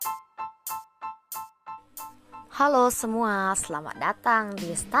Halo semua, selamat datang di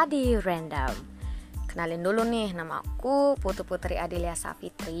Study Random. Kenalin dulu nih, nama aku Putu Putri Adelia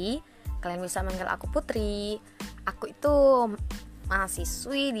Safitri. Kalian bisa manggil aku Putri. Aku itu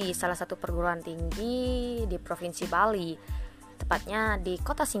mahasiswi di salah satu perguruan tinggi di Provinsi Bali, tepatnya di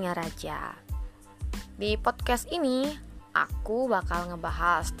Kota Singaraja. Di podcast ini, aku bakal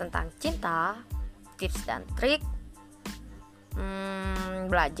ngebahas tentang cinta, tips dan trik,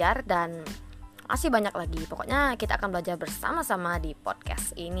 belajar, dan masih banyak lagi. Pokoknya kita akan belajar bersama-sama di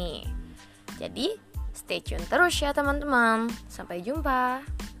podcast ini. Jadi stay tune terus ya teman-teman. Sampai jumpa.